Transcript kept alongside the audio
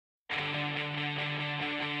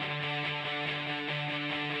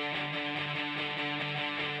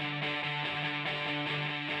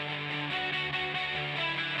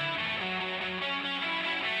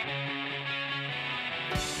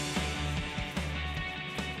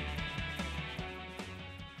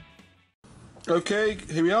Okay,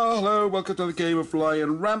 here we are. Hello, welcome to the game of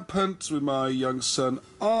Lion Rampant with my young son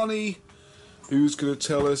Arnie, who's going to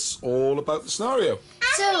tell us all about the scenario.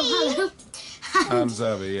 So, hello. And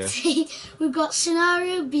Zavi, yeah. We've got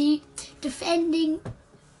scenario B, defending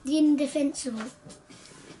the indefensible.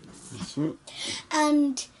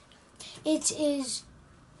 And it is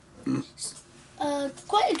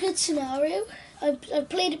quite a good scenario. I've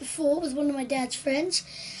played it before with one of my dad's friends,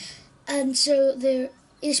 and so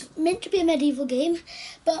it's meant to be a medieval game,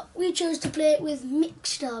 but we chose to play it with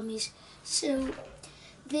mixed armies. So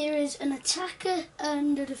there is an attacker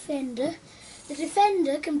and a defender. The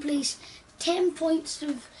defender can place 10 points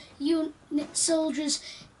of unit soldiers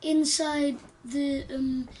inside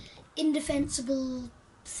the indefensible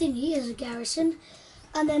thingy as a garrison,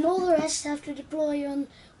 and then all the rest have to deploy on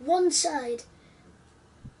one side.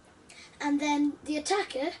 And then the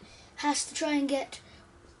attacker has to try and get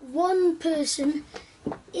one person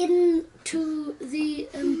into the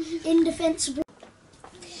indefensible.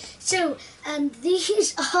 So, and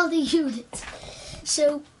these are the units.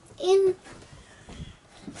 So, in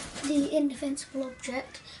the indefensible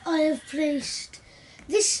object, I have placed,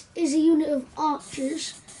 this is a unit of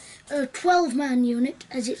archers, a 12-man unit,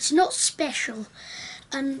 as it's not special,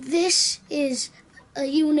 and this is a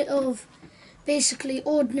unit of basically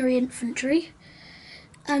ordinary infantry,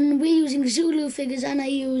 and we're using Zulu figures, and I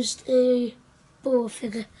used a Boer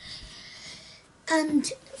figure.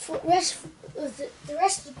 And for the rest of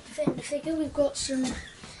the defender figure, we've got some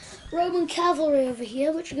Roman cavalry over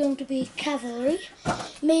here, which are going to be cavalry,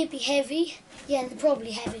 maybe heavy, yeah, they're probably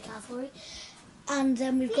heavy cavalry. And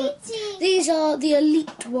then we've got, these are the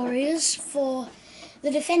elite warriors for the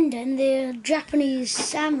defender, and they're Japanese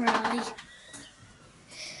samurai.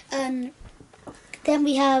 And then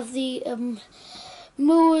we have the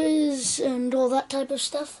Moors and all that type of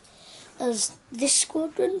stuff as this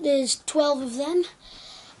squadron. There's 12 of them,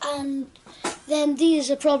 and then these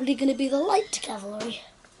are probably going to be the light cavalry.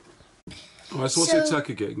 Alright, so what's the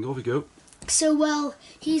attacker getting? Off we go. So, well,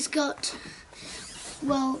 he's got,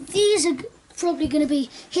 well, these are probably going to be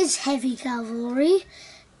his heavy cavalry,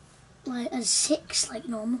 like as 6, like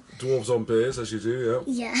normal. Dwarves on bears, as you do,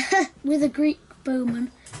 yeah. Yeah, with a Greek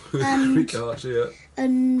bowman. And, Greek archer, yeah.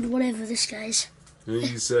 And whatever this guy's.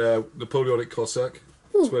 He's Napoleonic Cossack.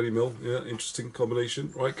 Ooh. 20 mil, yeah, interesting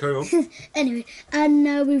combination. Right, carry on. Anyway, and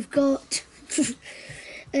now we've got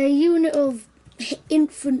a unit of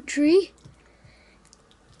infantry.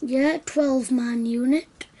 Yeah, 12-man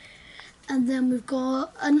unit. And then we've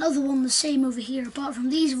got another one the same over here. Apart from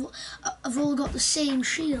these, have all got the same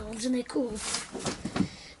shields, and they're cool.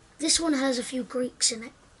 This one has a few Greeks in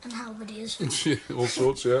it, and halberdiers. All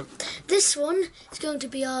sorts, yeah. This one is going to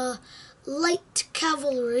be our light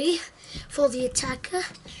cavalry for the attacker.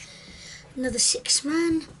 Another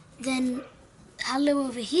 6-man. Then, hello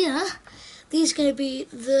over here. These are going to be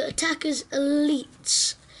the attacker's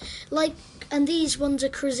elites. And these ones are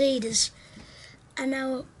crusaders. And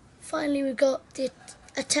now, finally, we've got the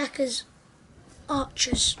attacker's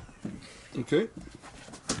archers. Okay.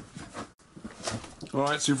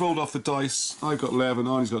 Alright, so you've rolled off the dice. I've got 11,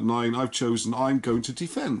 Arnie's got 9. I've chosen I'm going to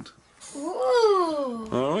defend. Ooh!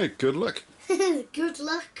 Alright, good luck. Good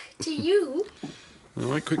luck to you.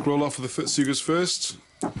 Alright, quick roll off of the Footsugers first.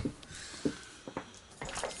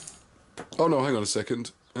 Oh no, hang on a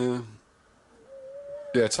second. Yeah,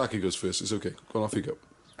 attacker goes first, it's okay. Go on, off you go.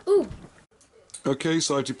 Ooh! Okay,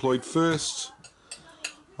 so I've deployed first.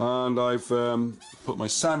 And I've put my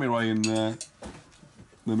samurai in there.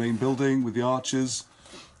 The main building with the archers.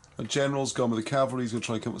 A general's gone with the cavalry. He's going to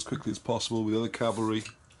try and come as quickly as possible with the other cavalry.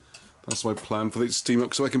 That's my plan for this team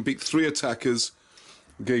up, so I can beat 3 attackers.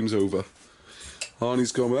 The game's over.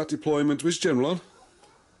 Arnie's gone with that deployment. Where's General on?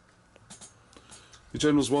 The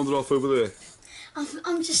General's wandered off over there.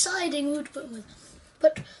 I'm deciding who to put him with.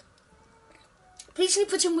 But please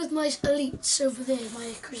put him with my elites over there,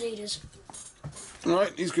 my crusaders.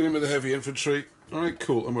 Alright, he's going in with the heavy infantry. Alright,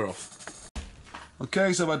 cool, and we're off.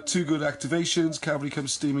 Okay, so I've had 2 good activations. Cavalry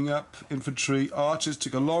comes steaming up. Infantry, archers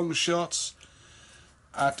took a long shot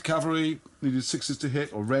at cavalry. Needed 6s to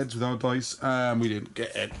hit, or reds without dice, and we didn't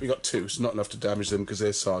get it. We got 2, so not enough to damage them because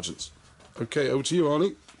they're sergeants. Okay, over to you,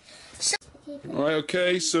 Arnie. Alright,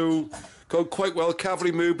 okay, so gone quite well.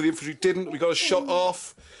 Cavalry moved, but the infantry didn't. We got a shot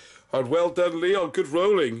off. And well done, Leon. Good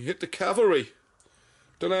rolling. Hit the cavalry.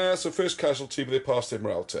 So first casualty, but they passed their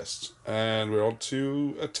morale test. And we're on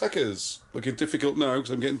to attackers. Looking difficult now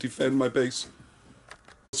because I'm getting to defend my base.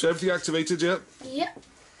 So everything activated yet? Yep.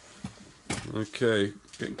 Okay,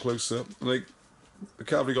 getting closer. Like, the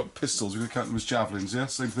cavalry got pistols. We're going to count them as javelins, yeah?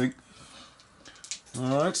 Same thing.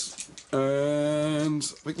 Alright, and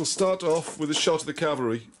I think we'll start off with a shot of the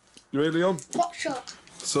cavalry. You ready, Leon? What shot?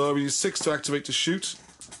 So we need 6 to activate to shoot.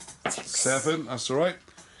 6. 7, that's alright.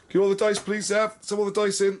 Give all the dice, please, Zav. Some all the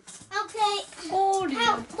dice in. Okay.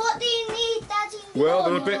 What do you need, Daddy? Well,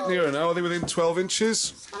 they're a bit nearer now. Are they within 12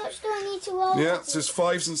 inches? How much do I need to roll? Yeah, so there's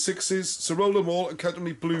 5s and 6s. So roll them all and count how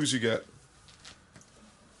many blues you get.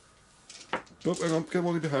 Oh, hang on. Get them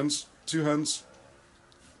all in your hands. 2 hands.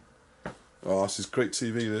 Oh, this is great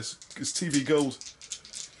TV, this. It's TV gold.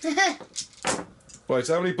 Right,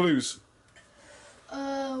 how many blues? 1.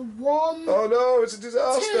 Oh no, it's a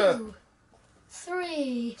disaster. 2.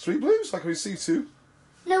 3. 3 blues? I can only see 2.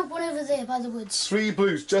 No, one over there by the woods. 3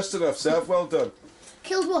 blues, just enough, Zav. Well done.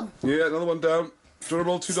 Killed 1. Yeah, another one down. Do you want to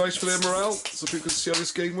roll 2 dice for their morale so people can see how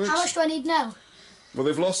this game works? How much do I need now? Well,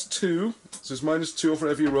 they've lost 2, so it's -2 for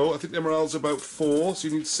every roll. I think their morale's about 4, so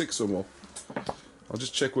you need 6 or more. I'll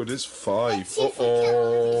just check what it is. 5.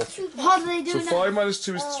 Uh-oh. How do they do So now? 5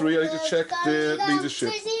 -2 is 3. I need to check their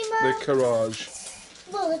leadership, their courage.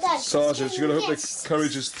 Sergeants, you've got to hope their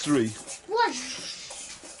courage is 3. 1.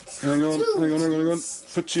 Hang on.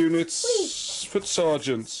 Put units. Put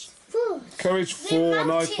sergeants. 4. Courage 4,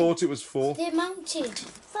 and I thought it was 4. They're mounted.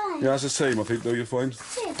 5. Yeah, it's the same, I think, though, you'll find.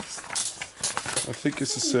 6. I think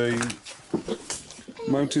it's the same.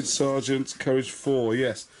 Mounted sergeant, courage 4,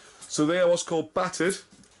 yes. So they are what's called battered.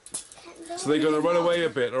 So they're going to run away a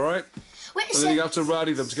bit, alright? Wait a And then you second. have to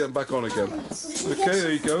rally them to get them back on again. Okay,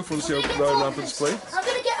 there you go. If you want to see how Ryan Rampant's play. I'm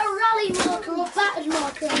going to get a rally marker or battered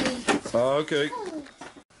marker on me. Okay.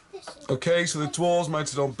 Okay, so the dwarves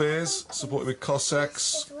mounted on bears, supported with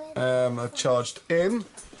Cossacks, have charged in.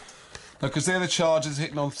 Now, because they're the chargers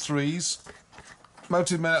hitting on 3s.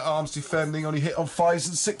 Mounted men at arms defending, only hit on 5s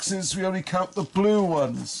and 6s. We only count the blue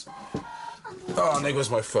ones. Oh, and there goes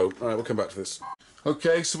my phone. Alright, we'll come back to this.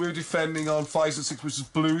 Okay, so we were defending on 5s and 6s, which is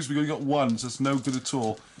blues. We only got 1s. That's no good at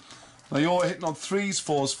all. Now you're hitting on 3s,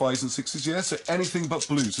 4s, 5s, and 6s, yeah? So anything but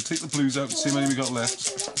blues. So take the blues out and see how many we got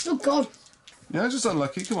left. Oh, God. Yeah, just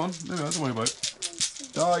unlucky. Come on. There we are. Don't worry about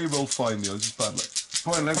it. Ah, you rolled fine, Neil. Just bad luck.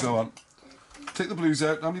 Come on, let go on. Take the blues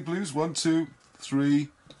out. How many blues? 1, 2, 3,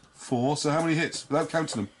 4. So how many hits? Without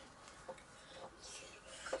counting them.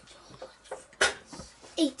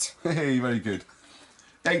 8. Hey, very good.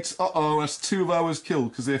 8. Uh-oh, that's 2 of ours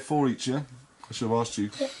killed because they're 4 each, yeah? I should have asked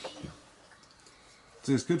you. Yeah.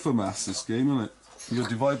 So it's good for maths, this game, isn't it? You've got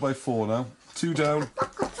to divide by 4 now. 2 down.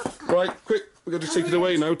 Right, quick. We're going to take it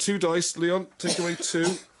away now. 2 dice, Leon. Take away 2. You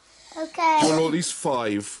Okay. want to roll at least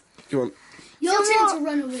 5. Come on. Your turn to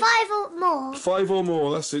run away. 5 or more. 5 or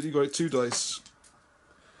more, that's it. You got it. 2 dice.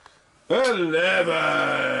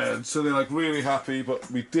 11! So they're like really happy,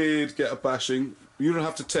 but we did get a bashing. You don't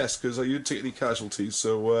have to test because you didn't take any casualties,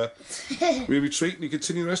 so we retreat and you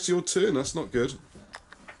continue the rest of your turn. That's not good.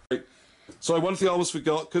 Right. So one thing I almost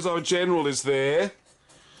forgot, because our general is there,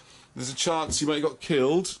 there's a chance he might have got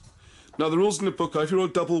killed. Now the rules in the book are if you roll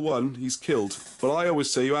double 1, he's killed. But I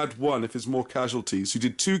always say you add 1 if there's more casualties. You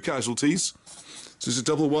did 2 casualties, so it's a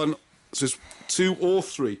double 1, so it's 2 or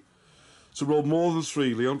 3. So roll more than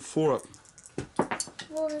 3, Leon. 4 up.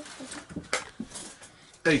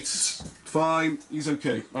 8. Fine, he's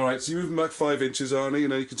okay. Alright, so you move him back 5 inches, Arnie,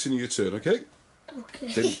 and then you continue your turn, okay?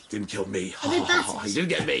 Okay. Didn't kill me. Are they battered? He didn't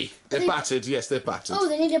get me. They're battered, yes, they're battered. Oh,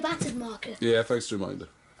 they need a battered marker. Yeah, thanks for the reminder.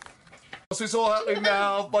 So it's all happening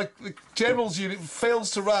now. Like the general's unit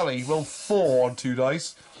fails to rally. Roll 4 on 2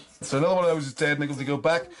 dice. So another one of those is dead, and they're going to go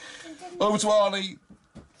back. Over to Arnie.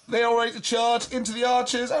 They all ready to charge into the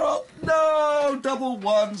archers. Oh, no! Double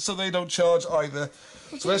 1, so they don't charge either.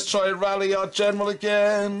 So let's try and rally our general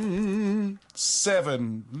again.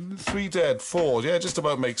 7. 3 dead. 4. Yeah, just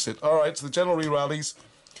about makes it. All right, so the general re-rallies.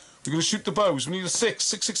 We're going to shoot the bows. We need a 6.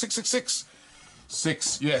 6, 6, 6, 6, 6.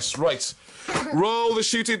 6, yes, right. Roll the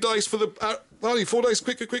shooting dice for the... Arnie, 4 dice,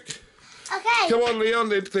 quick. Okay. Come on, Leon,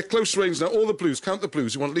 they're close range now. All the blues, count the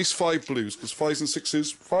blues. You want at least 5 blues, because 5s and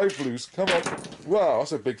 6s, 5 blues. Come on. Wow,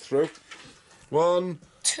 that's a big throw. 1,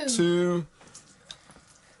 2.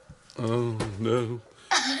 Oh, no.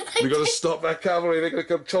 We got to stop that cavalry. They're going to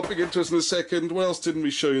come chopping into us in a second. What else didn't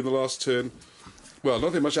we show you in the last turn? Well,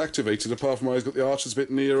 nothing much activated, apart from I've got the archers a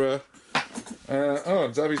bit nearer.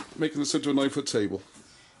 Davvy's making this into a 9-foot table.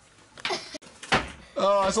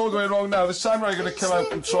 Oh, it's all going wrong now. The samurai are going to come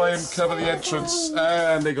out and try and cover the entrance,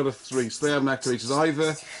 and they got a 3, so they haven't activated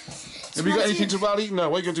either. Have you got anything to rally? No,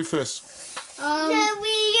 what are you going to do first? Can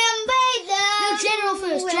we invade them? No, general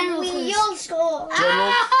first, general We first. all score.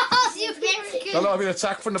 General? The Americans. No, I've been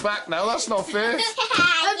attacked from the back now. That's not fair.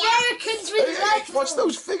 Americans with rifles. Watch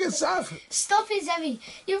those figures, Sav. Stop it, Zevy.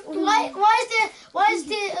 Why is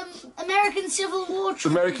the American American Civil War troops. The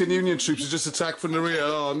American Union troops are just attacked from the rear.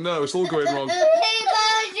 Oh no, it's all going wrong.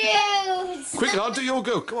 Quick, I'll do your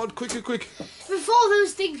go. Come on, quicker, quick. Before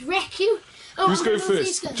those things wreck you. Oh, Who's going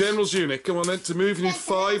first? General's unit. Come on then. To move, you need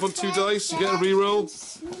 5 on 2 dice. You get a reroll.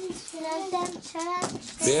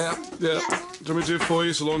 Yeah. Do you want me to do it for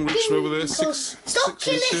you? So long reach from over there. Six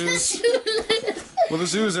killing inches. the Zulus. Well, the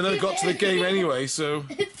Zulus have never got to the game anyway, so.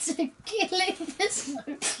 It's killing the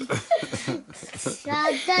Zulus.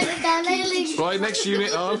 Right, next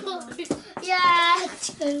unit on. Yeah.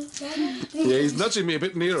 Yeah, he's nudging me a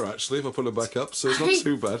bit nearer actually if I put him back up, so it's not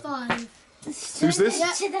too bad. 5. Who's this?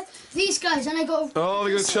 Yeah. These guys, and I got. Oh,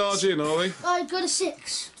 they're going to charge in, are they? I got a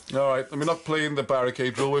 6. Alright, and we're not playing the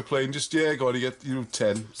barricade rule, we're playing just, yeah, go on, you get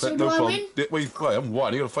 10. So no do I problem. win? Wait, I'm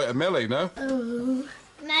 1, you got to fight a melee now. Oh.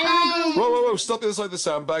 Whoa, stop the other side of the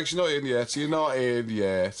sandbags, you're not in yet, you're not in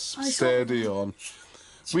yet. Steady on.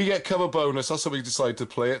 We get cover bonus, that's how we decide to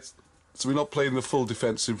play it. So we're not playing the full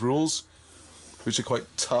defensive rules, which are quite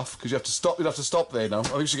tough, because you have to stop. You'd have to stop there now. I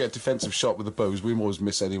think you should get a defensive shot with the bows. We always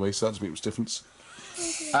miss anyway, so that doesn't make much difference.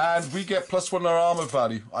 And we get +1 on our armour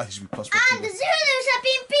value. I should be +1. And the Zulus have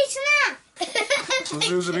been beaten up. The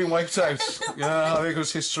Zulus have been wiped out. Yeah, there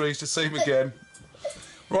goes history. It's the same again.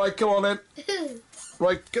 Right, come on then.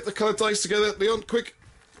 Right, get the coloured dice together. Leon, quick.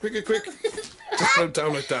 Quick. Just throw them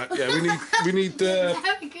down like that. Yeah, we need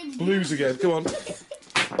blues again. Come on.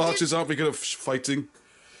 Archers aren't very good at fighting.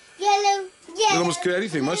 Yellow. They almost get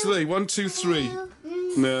anything, much do they? 1, 2, 3.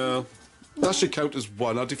 No. That should count as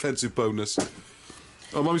 1, our defensive bonus.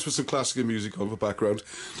 Oh, Mummy's put some classical music on for background.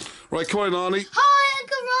 Right, come on, Arnie. Hi,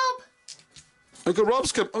 Uncle Rob.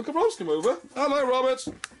 Uncle Rob's come over. Hello, Robert.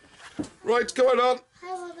 Right, go on.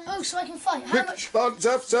 Oh, so I can fight. How much?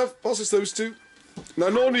 Zev, pass us those 2. Now,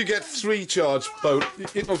 normally you get 3 charge boat.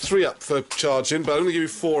 You know, 3 up for charging, but I only give you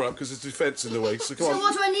 4 up because there's defence in the way. So come on. So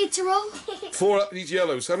what do I need to roll? 4 up, you need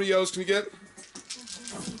yellows. How many yellows can you get?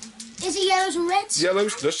 Is it yellows and reds?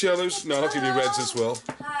 Yellows, just yellows. No, I'll give you reds as well.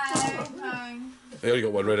 Hi. I only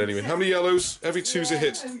got 1 red anyway. How many yellows? Every 2's a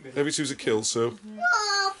hit. Every 2's a kill, so. Oh,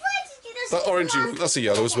 why did you just That orangey one, that's a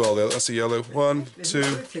yellow as well there. That's a yellow. 1, 2,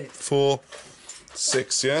 4,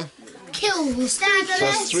 6, yeah? Kills. So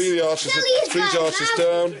that's 3 of the archers. 3 archers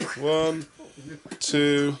down. 1,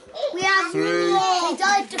 2, We have 3. They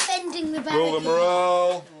died defending the barricade. Roll the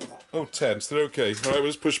morale. Oh, 10, so they're okay. Alright,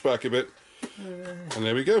 we'll just push back a bit. And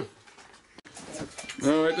there we go.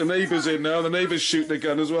 Alright, the neighbour's in now. The neighbour's shooting a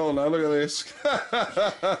gun as well now. Look at this.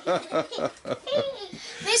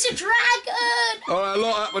 There's a dragon! Alright, a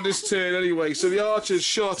lot happened this turn anyway. So the archers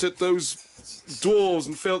shot at those dwarves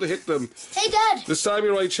and failed to hit them. Hey, Dad. The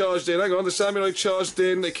samurai charged in. Hang on, the samurai charged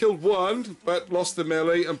in. They killed 1, but lost the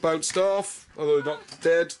melee and bounced off, although they're not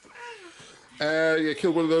dead. Yeah,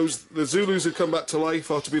 killed 1 of those. The Zulus had come back to life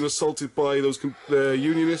after being assaulted by those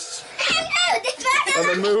Unionists. And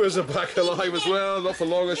the Moors are back alive as well. Not for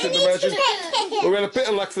long, I shouldn't imagine. But we had a bit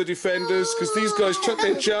of luck for the defenders because these guys chucked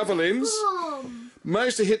their javelins,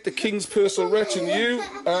 managed to hit the king's personal retinue,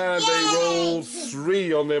 and they rolled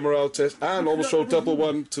 3 on their morale test and almost rolled double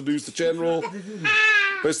 1 to lose the general.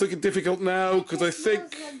 But it's looking difficult now because I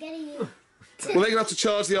think. Well, they're going to have to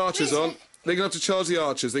charge the archers on. They're going to have to charge the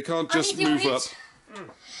archers. They can't just move up.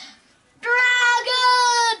 Dragon!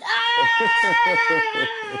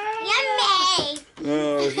 Yummy!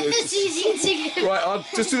 Oh, It's easy to get. right, I'll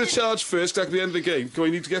just do the charge first, at the end of the game. Go,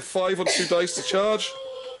 you need to get 5 on 2 dice to charge.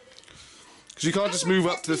 Because you can't just move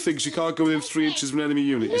up to the things. You can't go within 3 inches of an enemy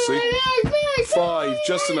unit, you see? 5,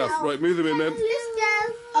 just enough. Right, move them in then.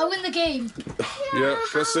 I win the game. Yeah,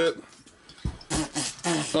 that's it.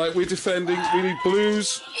 Right, we're defending. We need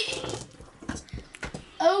blues.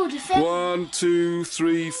 Oh, defend. 1, 2,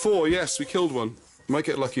 3, 4. Yes, we killed 1. Might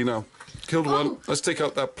get lucky now. Killed 1. Let's take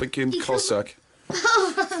out that blinking Cossack.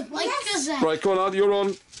 Like Cossack. Right, go on,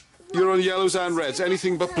 You're on yellows and reds.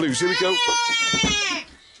 Anything but blues. Here we go.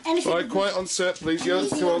 Anything Right, quiet on set, please. Yeah,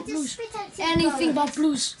 come on. Anything but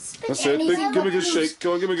blues. That's it. Give me a good shake.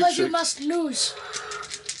 Go on, give me a good Because you shake. must lose.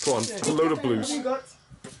 Come on, a load of blues. Is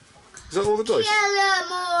that all the dice?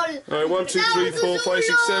 Alright, 1, 2, 3, 4, 5,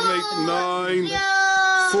 6, 7, 8, 9.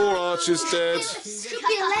 4 archers dead. Should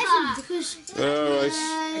be 11 because. Alright.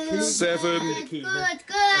 7.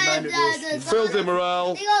 Filled their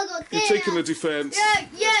morale. You're taking the defence.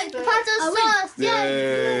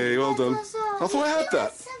 Yay, well done. I thought I had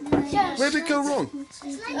that. Yes. Where did it go wrong?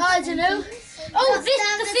 I don't know. Oh, the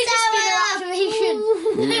fidget spinner activation.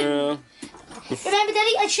 Yeah. Remember,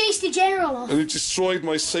 Daddy, I chased the general off. And you destroyed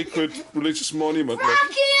my sacred religious monument.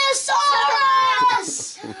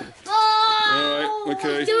 Brachiosaurus! Alright,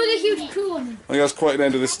 okay. Doing a huge coup on him. I think that's quite an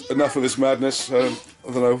end of this. Enough of this madness. I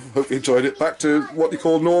don't know. Hope you enjoyed it. Back to what you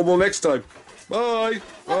call normal next time. Bye.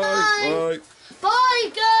 Bye.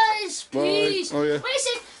 Bye, guys. Bye. Please. Oh, yeah. Wait a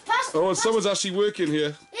second. Oh, and someone's actually working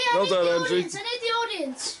here. Yeah, Well done, Andrew. I need the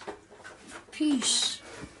audience. Peace.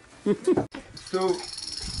 So,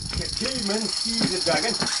 the caveman sees the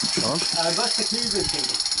dragon. And what's the caveman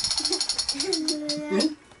thinking?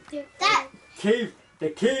 The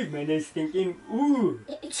caveman is thinking, ooh,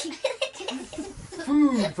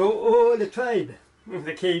 food for all the tribe.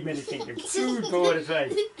 The caveman is thinking, food for all the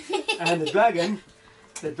tribe. And the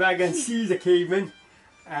dragon sees the caveman,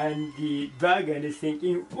 and the dragon is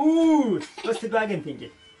thinking, ooh, what's the dragon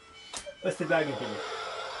thinking? What's the dragon thinking?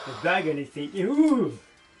 The dragon is thinking, ooh,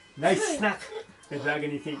 nice snack. The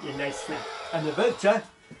dragon is thinking, nice snack. And the vulture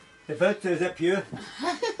is up here.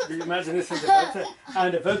 Do you imagine this as the vulture?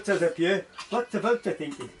 And the vulture's up here. What's the vulture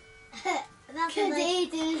thinking? Could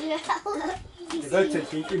eat as well. The vulture's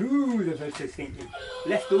thinking, ooh, the vulture's thinking,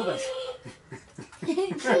 leftovers.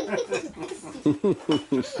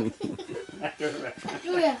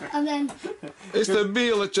 Oh yeah, and then It's the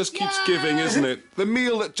meal that just keeps giving, isn't it? The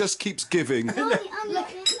meal that just keeps giving. look.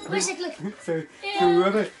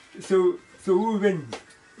 So who wins?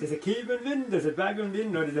 Does a caveman win? Does a dragon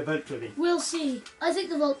win? Or does a vulture win? We'll see. I think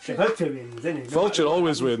the The vulture. vulture wins, isn't it? Vulture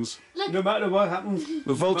always wins. No matter what happens.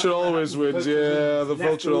 The vulture always wins. Yeah, the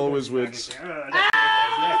vulture always wins.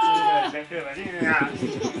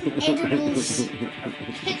 Edibles.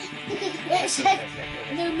 Wait a sec.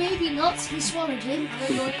 No, maybe not. He swallowed him.